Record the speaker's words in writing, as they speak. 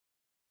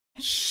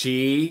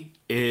She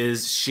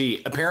is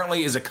she.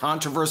 Apparently is a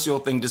controversial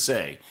thing to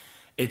say.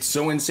 It's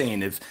so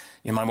insane. If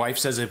my wife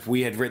says if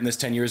we had written this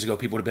 10 years ago,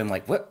 people would have been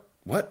like, what?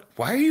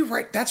 Why are you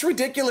right? That's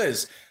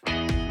ridiculous.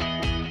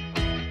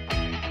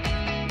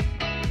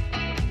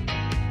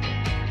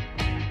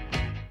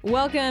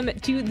 Welcome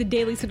to the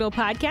Daily Citadel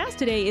Podcast.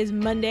 Today is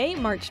Monday,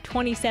 March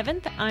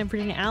 27th. I'm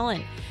Virginia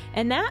Allen.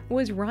 And that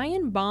was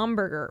Ryan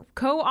Bomberger,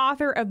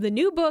 co-author of the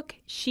new book,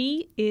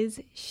 She is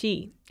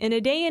She. In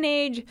a day and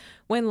age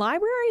when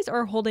libraries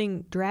are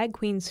holding drag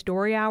queen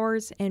story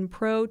hours and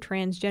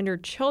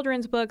pro-transgender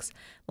children's books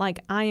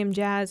like I Am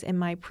Jazz and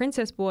My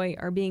Princess Boy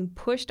are being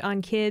pushed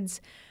on kids,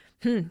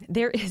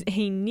 there is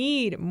a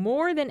need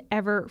more than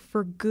ever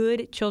for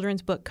good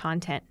children's book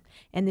content.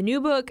 And the new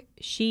book,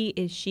 She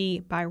is She,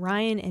 by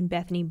Ryan and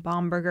Bethany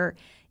Bomberger,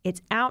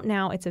 it's out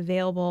now. It's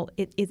available.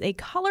 It is a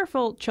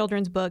colorful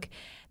children's book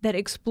that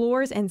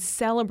explores and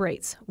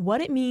celebrates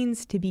what it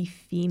means to be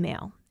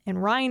female.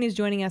 And Ryan is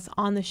joining us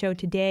on the show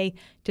today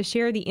to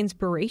share the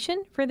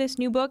inspiration for this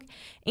new book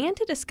and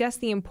to discuss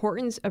the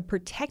importance of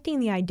protecting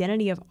the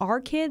identity of our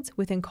kids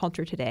within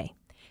culture today.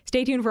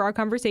 Stay tuned for our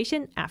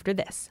conversation after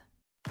this.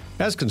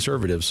 As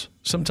conservatives,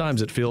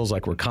 sometimes it feels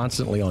like we're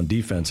constantly on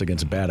defense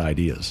against bad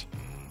ideas.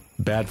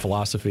 Bad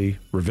philosophy,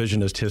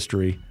 revisionist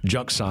history,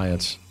 junk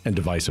science, and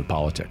divisive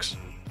politics.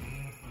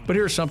 But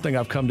here's something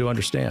I've come to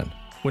understand.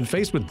 When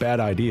faced with bad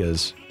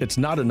ideas, it's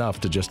not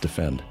enough to just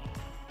defend.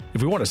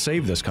 If we want to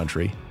save this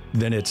country,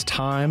 then it's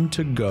time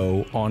to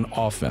go on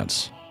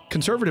offense.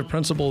 Conservative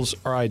principles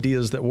are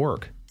ideas that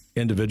work.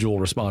 Individual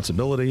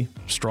responsibility,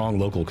 strong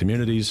local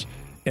communities,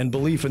 and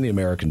belief in the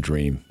American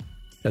dream.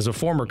 As a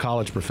former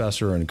college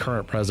professor and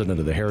current president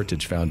of the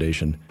Heritage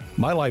Foundation,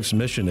 my life's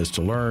mission is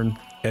to learn,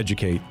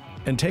 educate,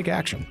 and take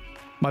action.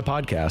 My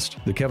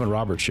podcast, The Kevin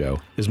Roberts Show,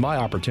 is my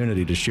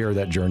opportunity to share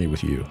that journey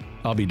with you.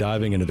 I'll be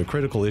diving into the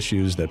critical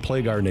issues that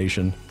plague our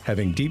nation,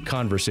 having deep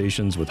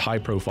conversations with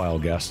high-profile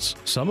guests,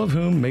 some of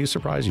whom may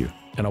surprise you.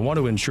 And I want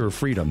to ensure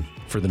freedom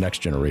for the next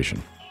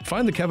generation.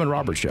 Find The Kevin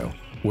Roberts Show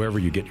wherever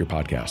you get your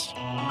podcasts.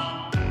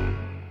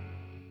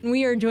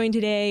 We are joined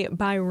today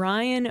by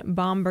Ryan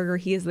Bomberger.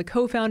 He is the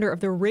co-founder of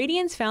the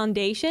Radiance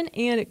Foundation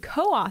and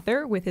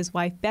co-author with his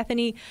wife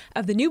Bethany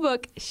of the new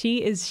book,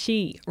 She is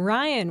She.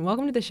 Ryan,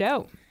 welcome to the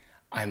show.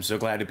 I'm so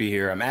glad to be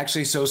here. I'm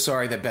actually so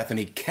sorry that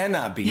Bethany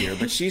cannot be here,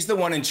 but she's the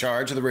one in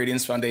charge of the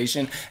Radiance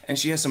Foundation, and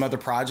she has some other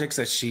projects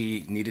that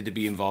she needed to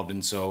be involved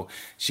in, so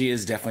she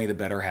is definitely the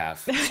better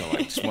half. So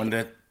I just wanted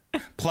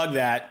to plug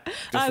that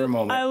just for a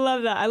moment. I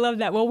love that. I love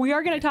that. Well, we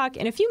are going to talk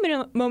in a few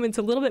moments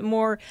a little bit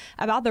more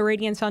about the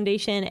Radiance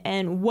Foundation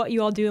and what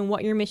you all do and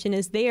what your mission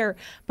is there.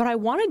 But I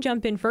want to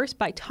jump in first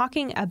by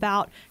talking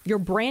about your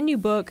brand new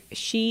book,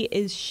 She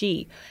is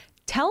She.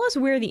 Tell us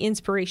where the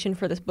inspiration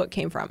for this book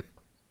came from.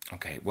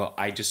 Okay, well,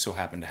 I just so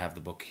happen to have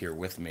the book here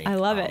with me. I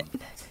love it.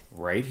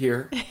 Right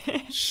here.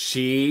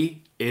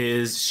 She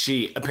is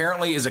she.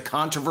 Apparently is a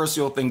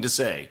controversial thing to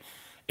say.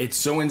 It's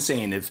so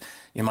insane. If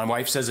my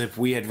wife says if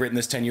we had written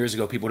this 10 years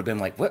ago, people would have been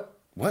like, what?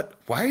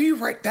 Why are you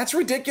right? That's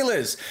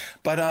ridiculous.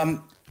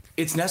 But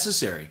it's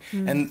necessary.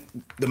 And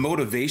the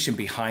motivation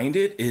behind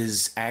it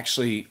is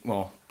actually,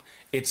 well,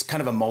 it's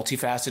kind of a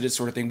multifaceted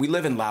sort of thing. We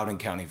live in Loudoun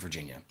County,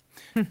 Virginia.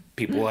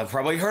 People have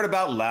probably heard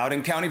about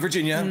Loudoun County,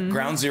 Virginia,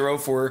 ground zero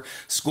for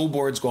school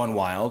boards gone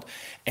wild.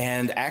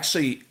 And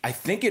actually, I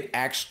think it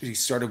actually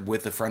started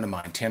with a friend of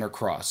mine, Tanner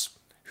Cross,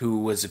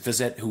 who is a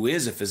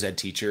phys ed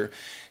teacher,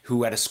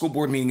 who at a school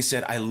board meeting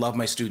said, I love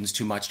my students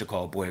too much to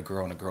call a boy a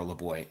girl and a girl a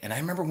boy. And I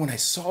remember when I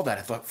saw that,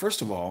 I thought,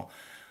 first of all,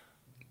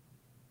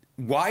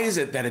 why is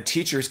it that a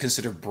teacher is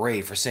considered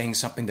brave for saying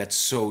something that's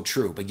so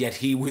true? But yet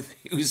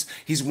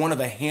he's one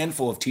of a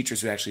handful of teachers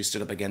who actually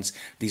stood up against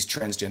these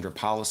transgender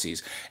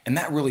policies. And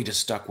that really just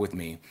stuck with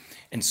me.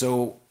 And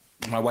so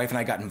my wife and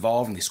I got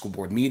involved in these school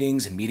board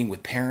meetings and meeting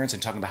with parents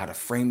and talking about how to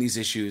frame these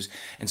issues.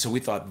 And so we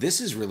thought,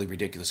 this is really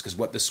ridiculous, because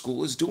what the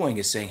school is doing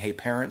is saying, hey,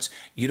 parents,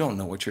 you don't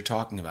know what you're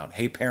talking about.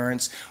 Hey,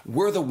 parents,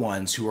 we're the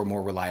ones who are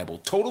more reliable.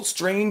 Total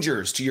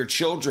strangers to your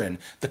children,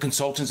 the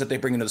consultants that they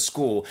bring into the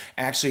school,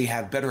 actually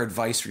have better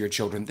advice for your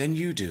children than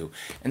you do.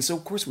 And so,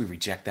 of course, we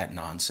reject that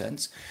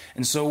nonsense.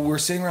 And so we're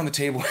sitting around the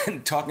table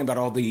and talking about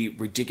all the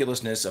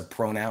ridiculousness of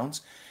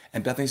pronouns.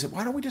 And Bethany said,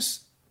 why don't we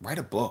just write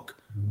a book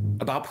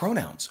about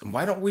pronouns? And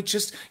why don't we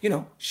just,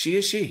 she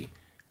is she.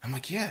 I'm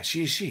like, yeah,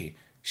 she is she.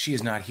 She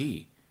is not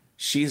he.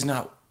 She is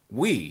not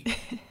we.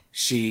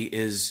 She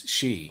is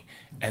she.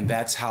 And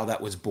that's how that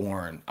was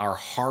born. Our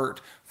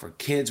heart for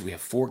kids. We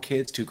have 4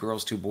 kids, 2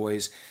 girls, 2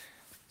 boys.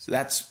 So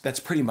that's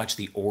pretty much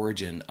the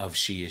origin of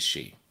She is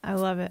She. I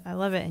love it. I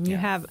love it. And you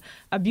have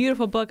a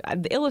beautiful book.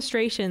 The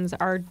illustrations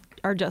are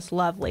just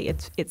lovely.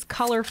 It's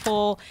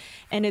colorful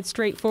and it's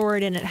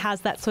straightforward, and it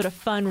has that sort of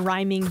fun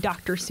rhyming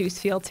Dr. Seuss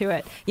feel to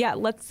it. Yeah,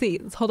 let's see.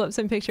 Let's hold up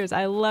some pictures.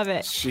 I love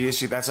it. She is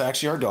she. That's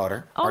actually our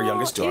daughter, our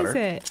youngest daughter. Is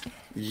it?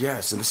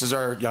 Yes, and this is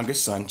our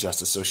youngest son,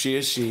 Justice. So she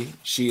is she.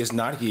 She is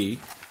not he.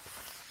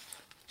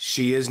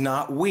 She is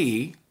not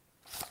we.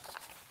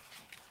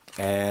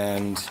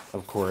 And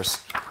of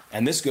course,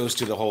 And this goes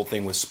to the whole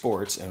thing with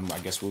sports, and I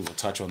guess we will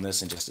touch on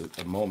this in just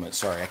a moment.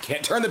 Sorry, I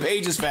can't turn the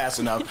pages fast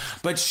enough.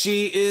 But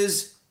she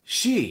is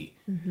she.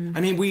 Mm-hmm.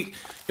 I mean,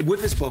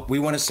 with this book, we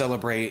want to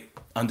celebrate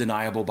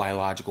undeniable,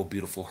 biological,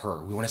 beautiful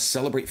her. We want to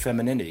celebrate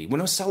femininity. We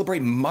want to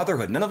celebrate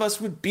motherhood. None of us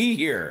would be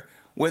here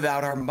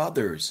without our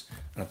mothers.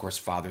 And of course,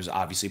 fathers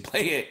obviously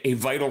play a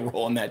vital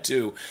role in that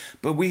too.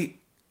 But we,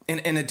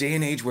 in a day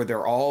and age where there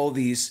are all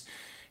these,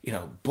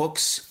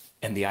 books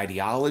and the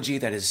ideology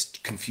that is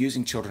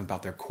confusing children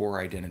about their core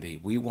identity,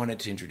 we wanted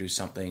to introduce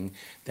something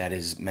that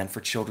is meant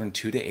for children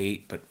 2 to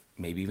 8, but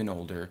maybe even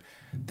older,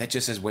 that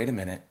just says, wait a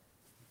minute,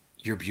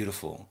 you're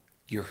beautiful.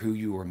 You're who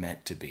you were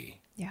meant to be.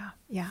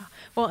 Yeah.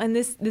 Well, and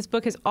this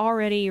book has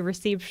already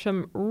received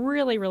some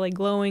really, really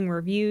glowing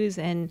reviews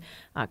and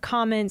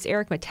comments.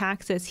 Eric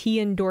Metaxas, he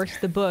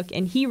endorsed the book,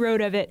 and he wrote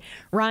of it,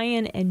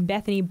 Ryan and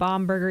Bethany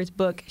Bomberger's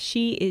book,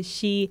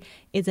 She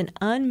is an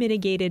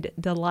unmitigated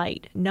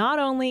delight. Not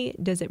only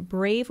does it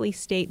bravely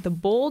state the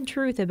bold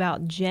truth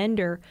about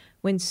gender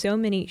when so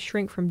many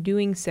shrink from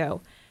doing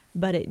so,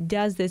 but it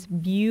does this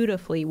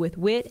beautifully with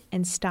wit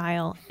and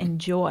style and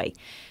joy.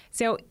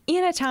 So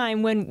in a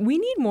time when we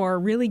need more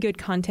really good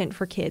content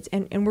for kids,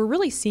 and we're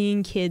really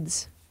seeing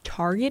kids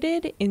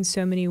targeted in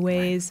so many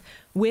ways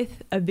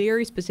with a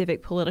very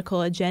specific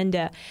political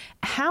agenda,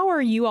 how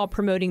are you all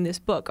promoting this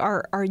book?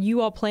 Are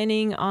you all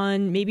planning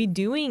on maybe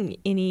doing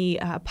any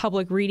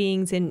public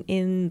readings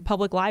in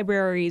public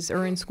libraries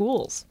or in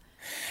schools?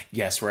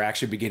 Yes, we're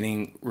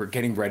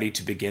getting ready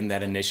to begin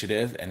that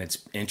initiative, and it's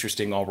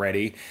interesting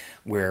already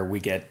where we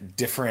get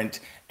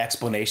different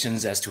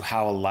explanations as to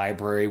how a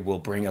library will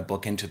bring a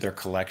book into their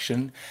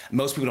collection.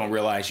 Most people don't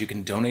realize you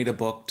can donate a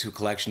book to a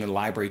collection, and the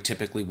library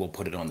typically will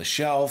put it on the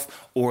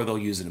shelf or they'll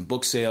use it in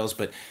book sales.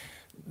 But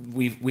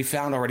we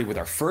found already with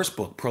our first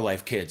book,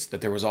 Pro-Life Kids,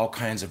 that there was all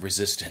kinds of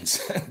resistance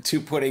to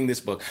putting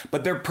this book.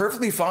 But they're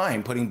perfectly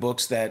fine putting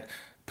books that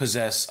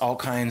possess all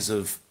kinds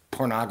of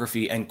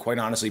pornography and, quite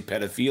honestly,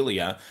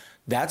 pedophilia.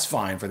 That's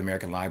fine for the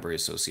American Library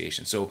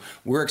Association. So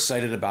we're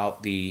excited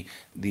about the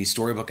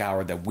storybook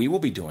hour that we will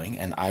be doing,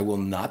 and I will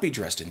not be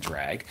dressed in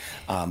drag.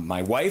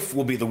 My wife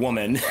will be the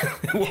woman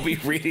who will be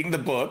reading the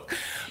book.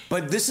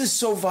 But this is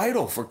so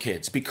vital for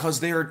kids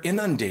because they are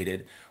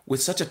inundated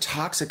with such a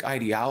toxic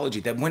ideology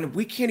that when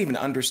we can't even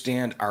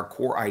understand our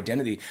core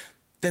identity,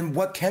 then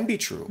what can be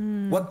true?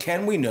 What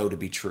can we know to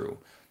be true?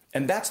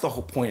 And that's the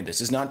whole point of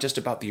this. It's not just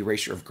about the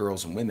erasure of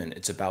girls and women.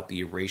 It's about the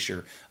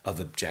erasure of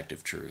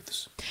objective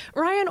truths.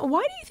 Ryan,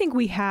 why do you think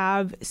we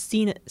have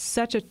seen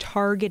such a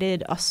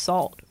targeted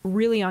assault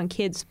really on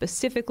kids,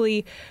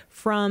 specifically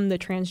from the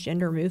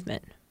transgender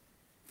movement?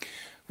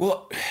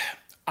 Well,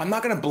 I'm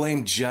not going to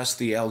blame just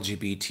the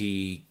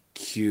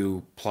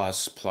LGBTQ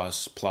plus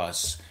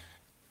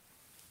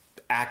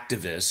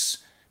activists,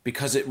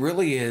 because it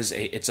really is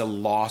it's a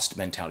lost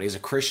mentality. As a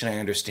Christian, I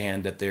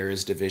understand that there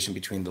is division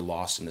between the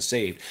lost and the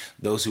saved,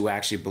 those who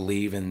actually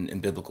believe in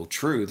biblical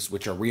truths,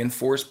 which are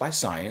reinforced by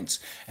science,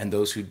 and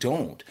those who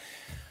don't.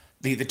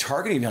 The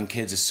targeting of young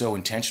kids is so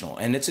intentional,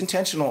 and it's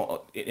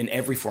intentional in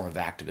every form of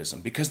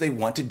activism because they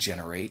want to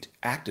generate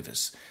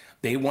activists.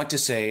 They want to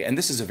say, and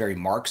this is a very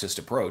Marxist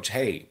approach,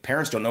 hey,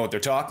 parents don't know what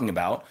they're talking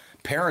about.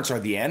 Parents are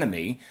the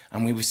enemy. I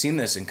mean, we've seen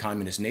this in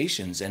communist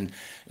nations. And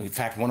in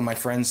fact, one of my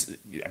friends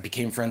I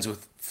became friends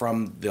with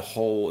from the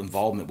whole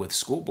involvement with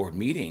school board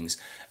meetings.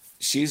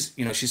 She's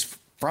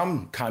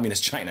from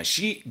communist China.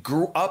 She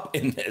grew up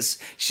in this.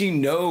 She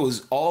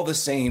knows all the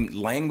same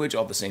language,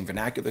 all the same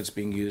vernacular that's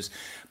being used,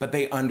 but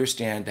they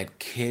understand that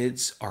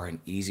kids are an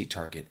easy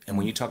target. And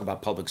when you talk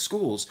about public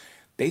schools,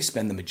 they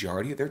spend the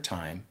majority of their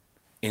time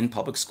in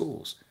public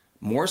schools,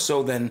 more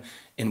so than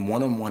in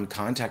one-on-one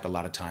contact a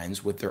lot of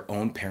times with their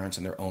own parents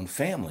and their own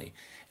family.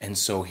 And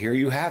so here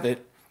you have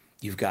it.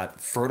 You've got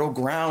fertile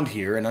ground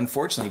here, and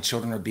unfortunately,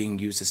 children are being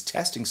used as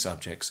testing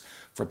subjects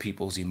for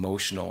people's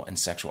emotional and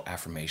sexual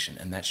affirmation,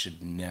 and that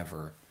should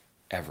never,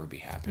 ever be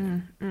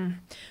happening.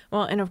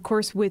 Well, and of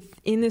course,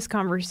 within this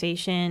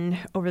conversation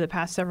over the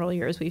past several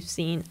years, we've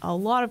seen a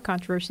lot of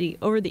controversy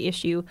over the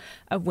issue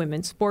of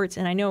women's sports.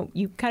 And I know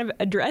you kind of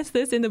address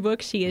this in the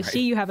book, She is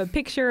She. You have a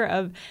picture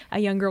of a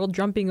young girl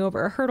jumping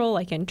over a hurdle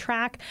like in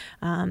track.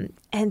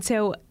 And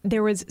so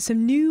there was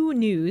some new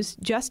news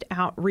just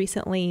out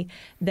recently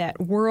that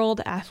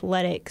World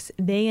Athletics,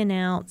 they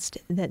announced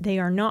that they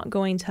are not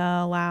going to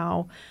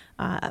allow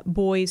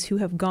boys who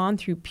have gone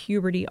through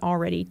puberty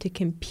already to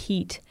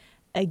compete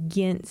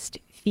against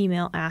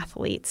female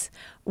athletes.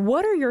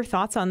 What are your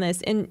thoughts on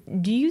this? And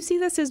do you see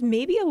this as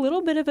maybe a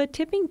little bit of a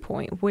tipping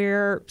point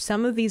where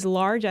some of these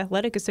large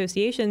athletic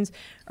associations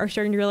are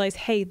starting to realize,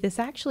 hey, this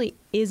actually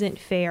isn't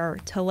fair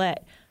to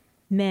let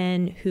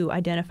men who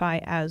identify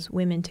as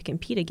women to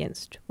compete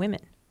against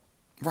women?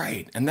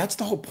 Right. And that's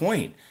the whole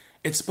point.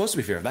 It's supposed to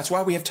be fair. That's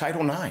why we have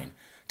Title IX.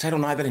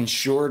 Title IX that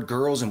ensured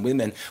girls and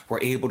women were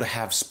able to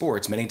have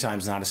sports, many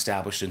times not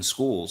established in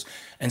schools.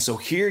 And so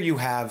here you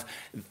have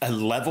a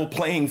level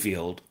playing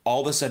field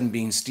all of a sudden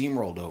being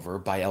steamrolled over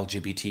by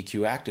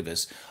LGBTQ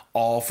activists,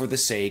 all for the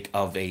sake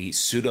of a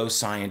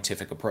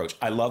pseudoscientific approach.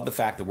 I love the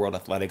fact that World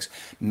Athletics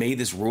made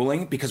this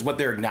ruling, because what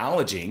they're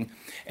acknowledging,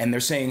 and they're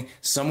saying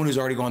someone who's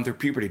already gone through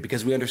puberty,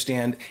 because we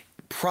understand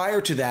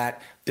prior to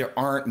that, there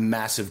aren't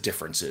massive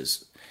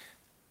differences.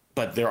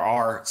 But there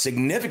are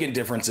significant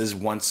differences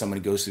once someone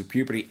goes through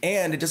puberty,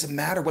 and it doesn't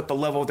matter what the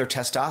level of their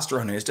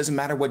testosterone is. It doesn't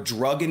matter what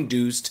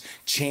drug-induced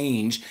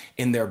change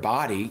in their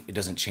body. It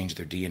doesn't change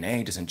their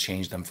DNA. It doesn't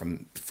change them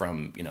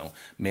from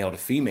male to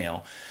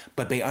female.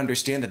 But they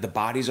understand that the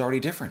body's already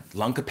different.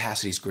 Lung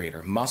capacity is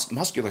greater.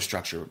 Muscular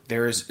structure.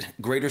 There is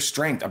greater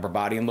strength, upper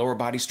body and lower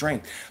body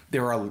strength.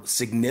 There are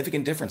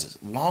significant differences.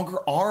 Longer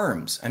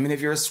arms. I mean,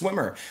 if you're a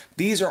swimmer,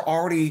 these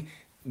already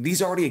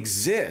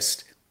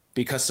exist,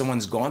 because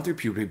someone's gone through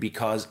puberty,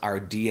 because our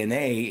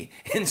DNA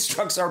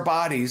instructs our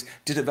bodies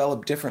to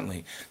develop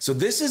differently. So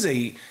this is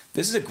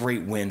a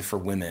great win for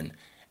women,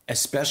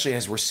 especially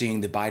as we're seeing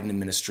the Biden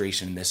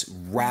administration, this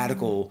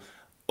radical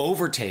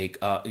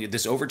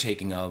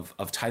overtaking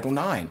of Title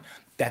IX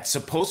that's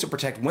supposed to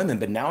protect women,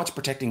 but now it's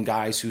protecting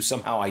guys who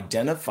somehow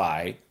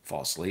identify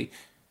falsely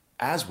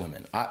as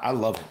women. I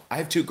love it. I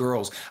have 2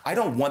 girls. I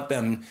don't want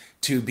them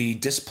to be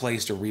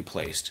displaced or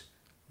replaced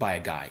by a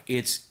guy.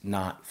 It's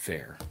not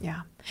fair.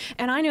 Yeah.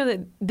 And I know that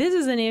this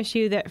is an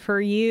issue that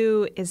for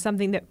you is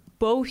something that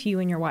both you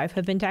and your wife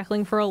have been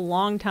tackling for a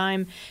long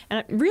time, and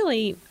it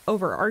really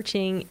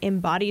overarching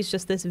embodies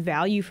just this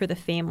value for the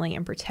family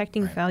and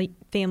protecting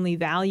family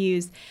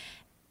values.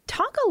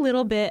 Talk a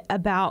little bit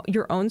about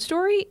your own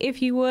story,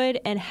 if you would,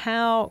 and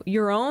how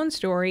your own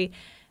story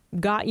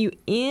got you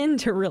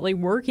into really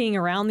working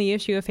around the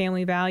issue of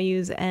family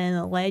values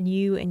and led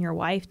you and your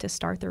wife to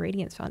start the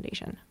Radiance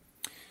Foundation.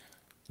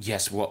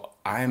 Yes, well,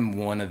 I'm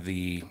one of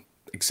the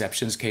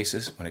exceptions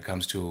cases when it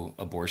comes to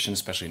abortion,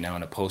 especially now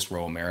in a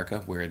post-Roe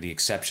America, where the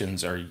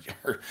exceptions are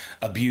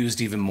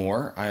abused even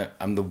more.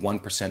 I'm the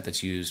 1%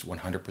 that's used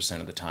 100%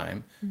 of the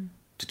time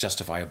to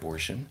justify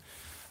abortion.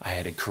 I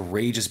had a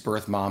courageous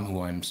birth mom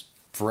who I'm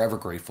forever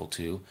grateful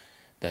to,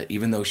 that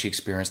even though she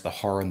experienced the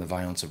horror and the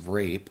violence of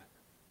rape,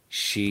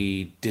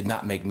 she did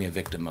not make me a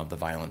victim of the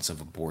violence of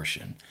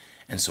abortion.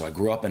 And so I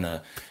grew up in an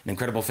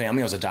incredible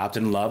family. I was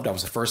adopted and loved. I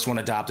was the first one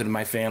adopted in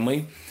my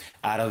family.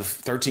 Out of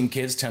 13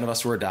 kids, 10 of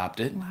us were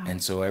adopted. Wow.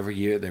 And so every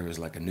year there was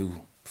like a new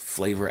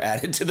flavor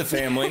added to the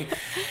family.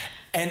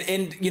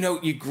 and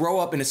you grow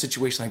up in a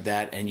situation like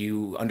that, and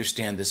you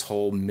understand this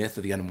whole myth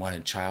of the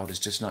unwanted child is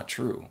just not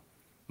true.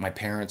 My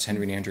parents,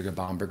 Henry and Andrea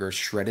Bomberger,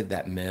 shredded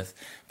that myth.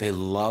 They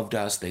loved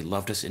us. They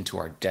loved us into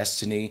our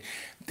destiny.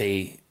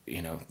 They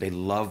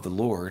love the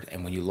Lord.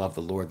 And when you love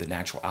the Lord, the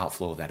natural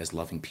outflow of that is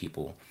loving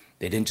people.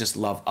 They didn't just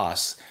love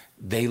us.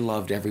 They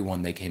loved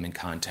everyone they came in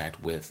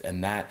contact with.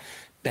 And that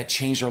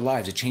changed our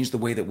lives. It changed the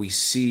way that we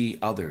see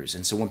others.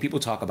 And so when people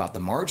talk about the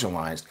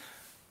marginalized,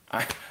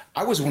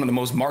 I was one of the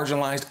most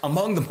marginalized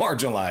among the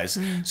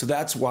marginalized. So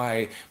that's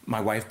why my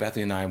wife,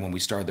 Bethany, and I, when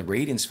we started the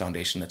Radiance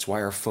Foundation, that's why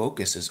our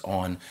focus is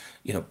on,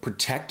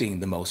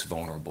 protecting the most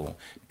vulnerable,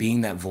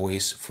 being that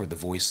voice for the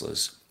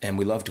voiceless. And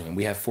we love doing it.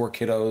 We have 4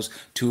 kiddos,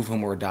 2 of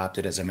whom were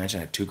adopted. As I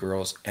mentioned, I have 2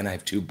 girls and I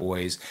have 2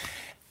 boys.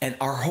 And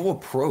our whole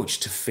approach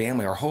to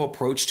family, our whole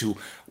approach to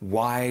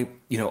why,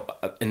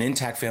 an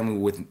intact family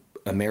with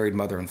a married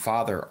mother and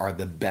father are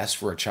the best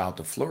for a child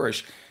to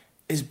flourish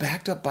is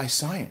backed up by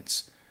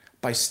science,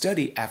 by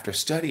study after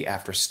study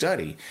after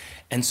study.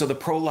 And so the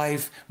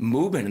pro-life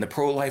movement and the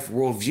pro-life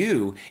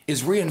worldview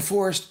is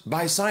reinforced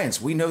by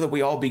science. We know that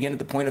we all begin at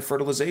the point of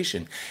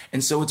fertilization.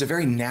 And so it's a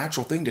very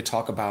natural thing to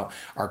talk about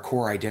our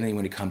core identity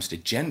when it comes to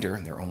gender,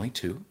 and there are only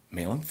 2,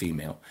 male and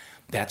female.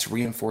 That's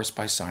reinforced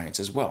by science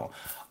as well.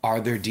 Are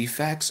there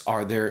defects?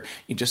 Are there,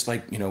 just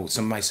like,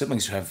 some of my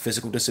siblings who have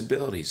physical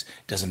disabilities,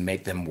 doesn't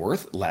make them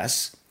worth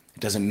less.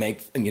 It doesn't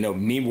make,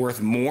 me worth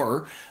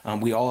more.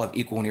 We all have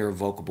equal and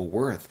irrevocable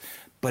worth.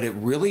 But it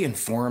really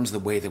informs the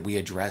way that we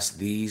address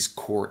these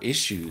core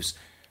issues,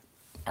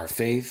 our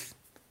faith,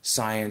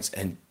 science,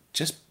 and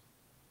just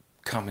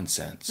common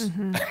sense.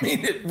 I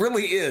mean, it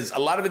really is. A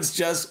lot of it's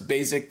just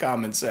basic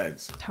common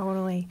sense.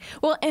 Totally.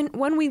 Well, and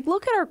when we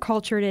look at our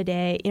culture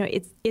today,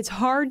 it's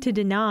hard to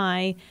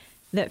deny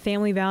that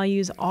family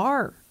values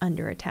are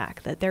under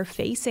attack, that they're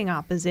facing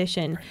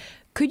opposition. Right.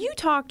 Could you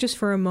talk just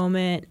for a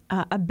moment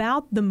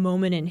about the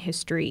moment in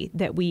history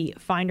that we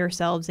find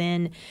ourselves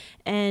in,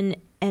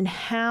 and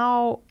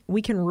how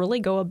we can really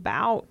go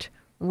about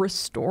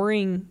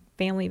restoring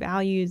family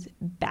values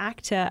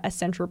back to a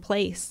central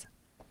place?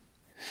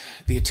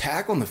 The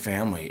attack on the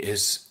family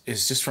is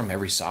just from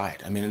every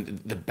side. I mean,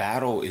 the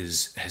battle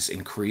has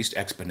increased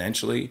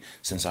exponentially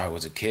since I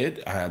was a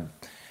kid.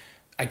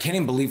 I can't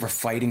even believe we're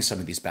fighting some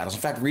of these battles.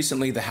 In fact,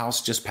 recently the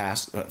House just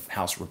passed,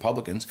 House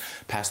Republicans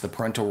passed the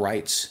parental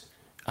rights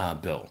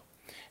bill.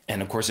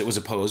 And of course, it was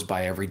opposed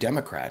by every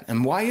Democrat.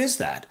 And why is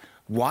that?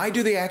 Why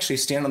do they actually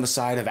stand on the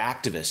side of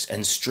activists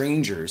and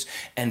strangers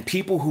and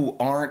people who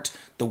aren't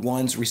the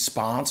ones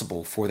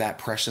responsible for that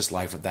precious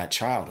life of that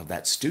child, of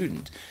that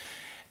student?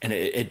 And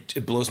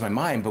it blows my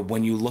mind. But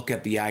when you look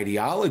at the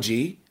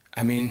ideology,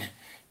 I mean,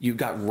 you've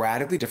got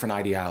radically different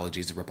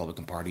ideologies, the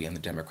Republican Party and the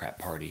Democrat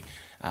Party.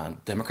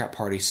 Democrat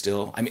Party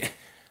still, I mean,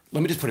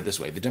 let me just put it this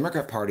way. The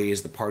Democrat Party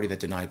is the party that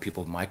denied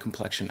people of my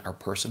complexion our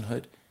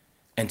personhood.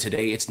 And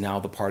today it's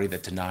now the party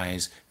that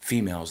denies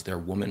females their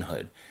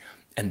womanhood.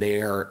 And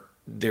their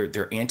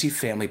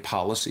anti-family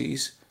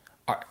policies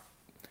are,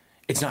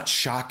 it's not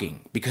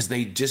shocking because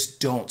they just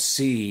don't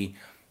see,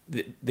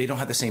 they don't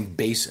have the same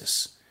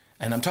basis.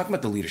 And I'm talking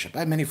about the leadership. I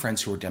have many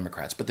friends who are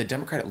Democrats, but the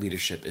Democratic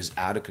leadership is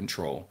out of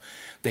control.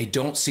 They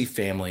don't see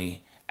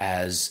family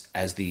as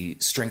the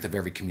strength of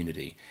every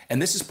community.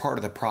 And this is part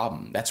of the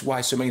problem. That's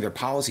why so many of their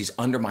policies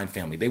undermine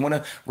family. They want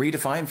to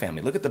redefine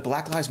family. Look at the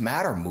Black Lives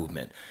Matter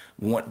movement.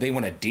 They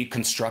want to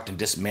deconstruct and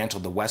dismantle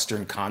the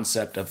Western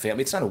concept of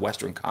family. It's not a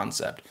Western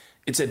concept.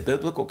 It's a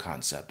biblical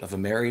concept of a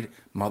married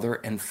mother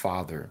and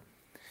father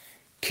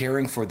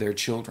caring for their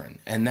children.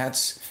 And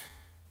that's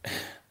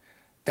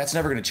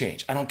never going to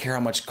change. I don't care how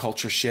much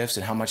culture shifts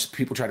and how much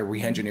people try to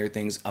re-engineer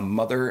things. A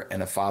mother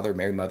and a father,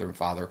 married mother and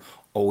father,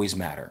 always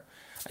matter.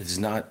 It is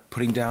not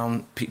putting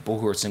down people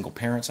who are single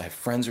parents. I have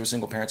friends who are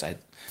single parents. I had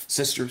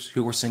sisters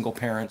who were single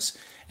parents,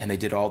 and they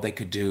did all they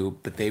could do,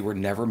 but they were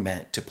never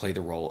meant to play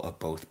the role of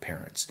both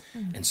parents.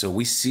 And so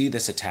we see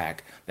this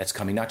attack that's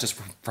coming not just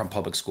from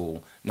public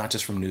school, not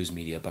just from news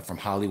media, but from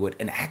Hollywood,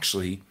 and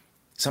actually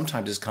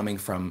sometimes it's coming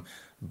from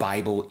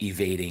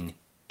Bible-evading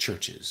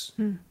churches.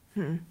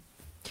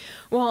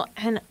 Well,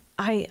 and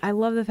I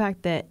love the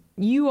fact that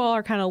you all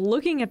are kind of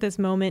looking at this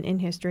moment in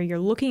history. You're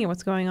looking at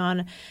what's going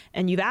on,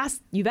 and you've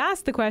asked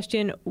the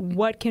question,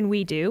 what can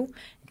we do?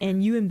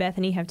 And you and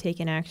Bethany have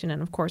taken action.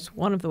 And of course,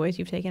 one of the ways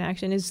you've taken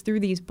action is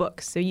through these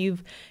books. So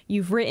you've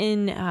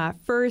written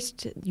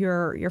first,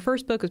 your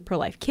first book was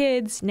Pro-Life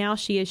Kids. Now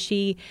She Is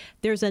She.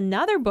 There's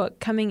another book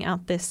coming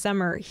out this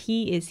summer,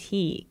 He Is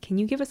He. Can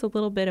you give us a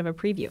little bit of a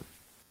preview?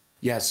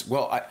 Yes.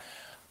 Well,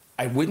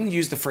 I wouldn't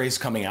use the phrase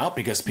coming out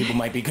because people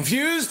might be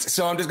confused.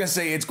 So I'm just going to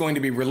say it's going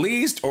to be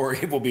released or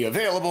it will be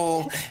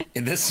available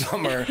in this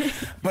summer.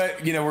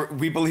 But, you know,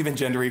 we believe in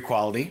gender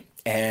equality.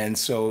 And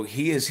so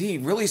He Is He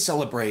really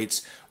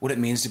celebrates what it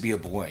means to be a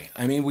boy.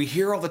 I mean, we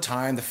hear all the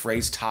time the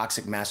phrase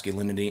toxic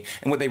masculinity,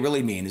 and what they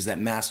really mean is that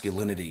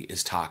masculinity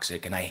is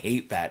toxic. And I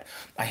hate that.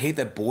 I hate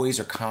that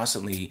boys are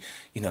constantly,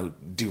 you know,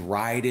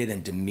 derided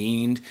and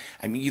demeaned.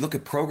 I mean, you look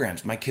at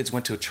programs. My kids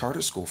went to a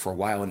charter school for a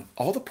while, and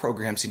all the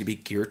programs seem to be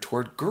geared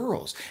toward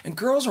girls. And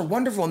girls are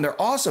wonderful and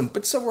they're awesome,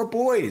 but so are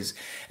boys.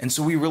 And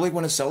so we really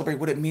want to celebrate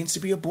what it means to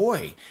be a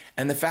boy.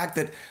 And the fact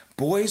that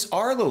boys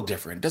are a little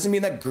different. Doesn't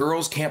mean that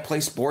girls can't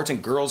play sports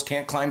and girls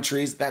can't climb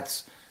trees.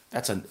 That's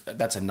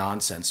a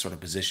nonsense sort of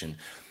position.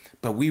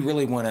 But we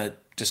really want to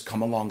just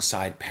come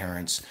alongside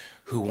parents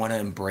who want to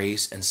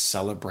embrace and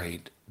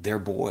celebrate their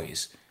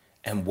boys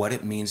and what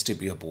it means to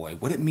be a boy,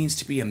 what it means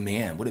to be a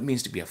man, what it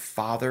means to be a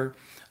father,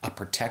 a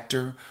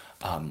protector,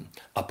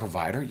 a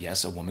provider.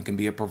 Yes, a woman can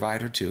be a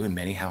provider too, and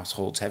many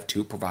households have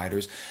two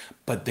providers.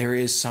 But there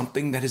is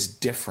something that is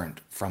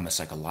different from a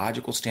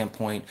psychological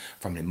standpoint,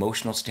 from an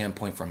emotional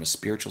standpoint, from a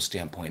spiritual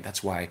standpoint.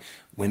 That's why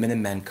women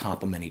and men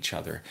complement each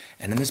other.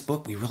 And in this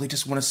book, we really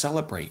just want to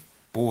celebrate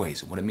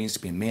boys, what it means to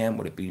be a man,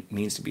 what it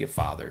means to be a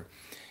father.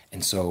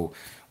 And so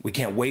we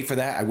can't wait for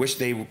that. I wish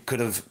they could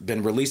have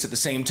been released at the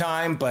same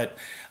time, but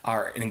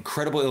an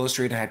incredible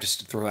illustrator, I have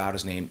to throw out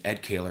his name,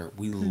 Ed Kaler.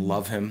 We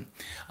love him.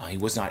 He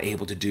was not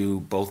able to do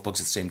both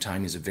books at the same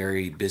time. He's a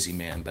very busy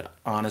man, but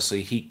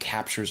honestly, he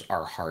captures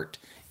our heart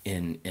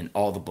in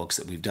all the books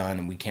that we've done,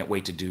 and we can't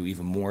wait to do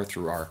even more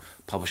through our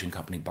publishing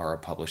company, Barra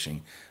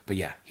Publishing. But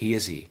yeah, He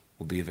Is He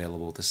will be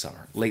available this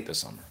summer, late this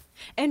summer.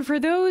 And for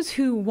those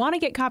who want to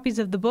get copies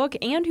of the book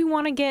and who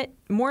want to get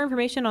more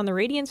information on the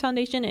Radiance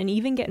Foundation and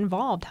even get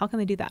involved, how can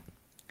they do that?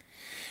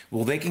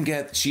 Well, they can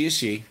get She Is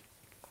She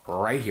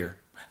right here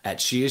at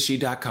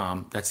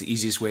sheisshe.com. That's the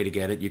easiest way to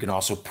get it. You can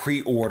also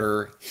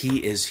pre-order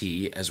He Is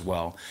He as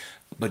well.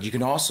 But you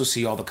can also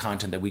see all the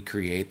content that we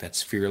create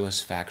that's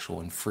fearless, factual,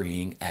 and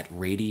freeing at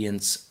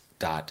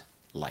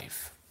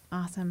radiance.life.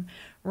 Awesome.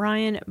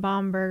 Ryan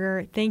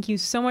Baumberger, thank you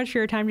so much for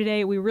your time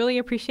today. We really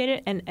appreciate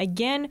it. And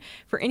again,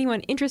 for anyone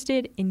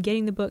interested in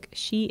getting the book,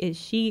 She Is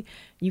She,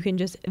 you can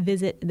just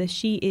visit the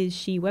She Is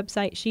She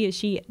website,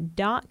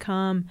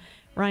 sheisshe.com.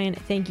 Ryan,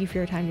 thank you for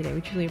your time today.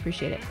 We truly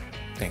appreciate it.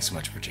 Thanks so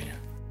much, Virginia.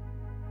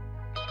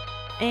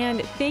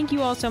 And thank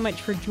you all so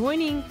much for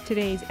joining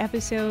today's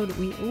episode.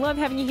 We love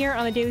having you here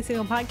on the Daily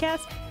Signal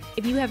podcast.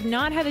 If you have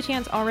not had the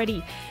chance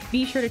already,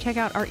 be sure to check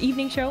out our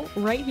evening show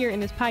right here in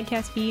this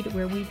podcast feed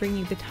where we bring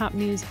you the top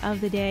news of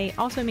the day.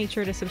 Also, make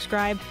sure to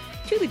subscribe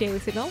to the Daily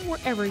Signal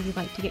wherever you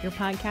like to get your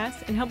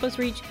podcasts and help us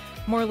reach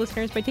more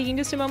listeners by taking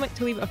just a moment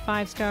to leave a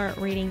 5-star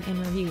rating and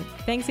review.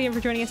 Thanks again for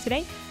joining us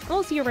today, and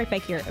we'll see you right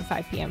back here at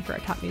 5 p.m. for our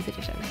top news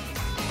edition.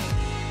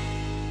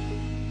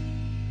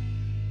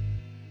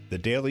 The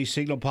Daily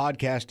Signal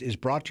podcast is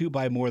brought to you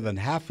by more than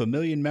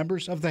 500,000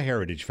 members of the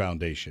Heritage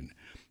Foundation.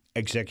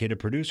 Executive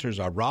producers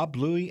are Rob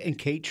Bluey and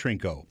Kate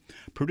Trinko.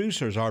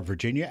 Producers are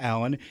Virginia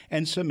Allen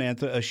and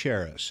Samantha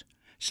Asheris.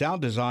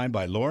 Sound design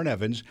by Lauren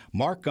Evans,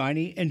 Mark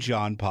Guiney, and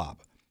John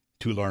Pop.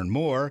 To learn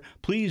more,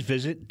 please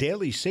visit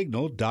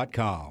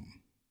dailysignal.com.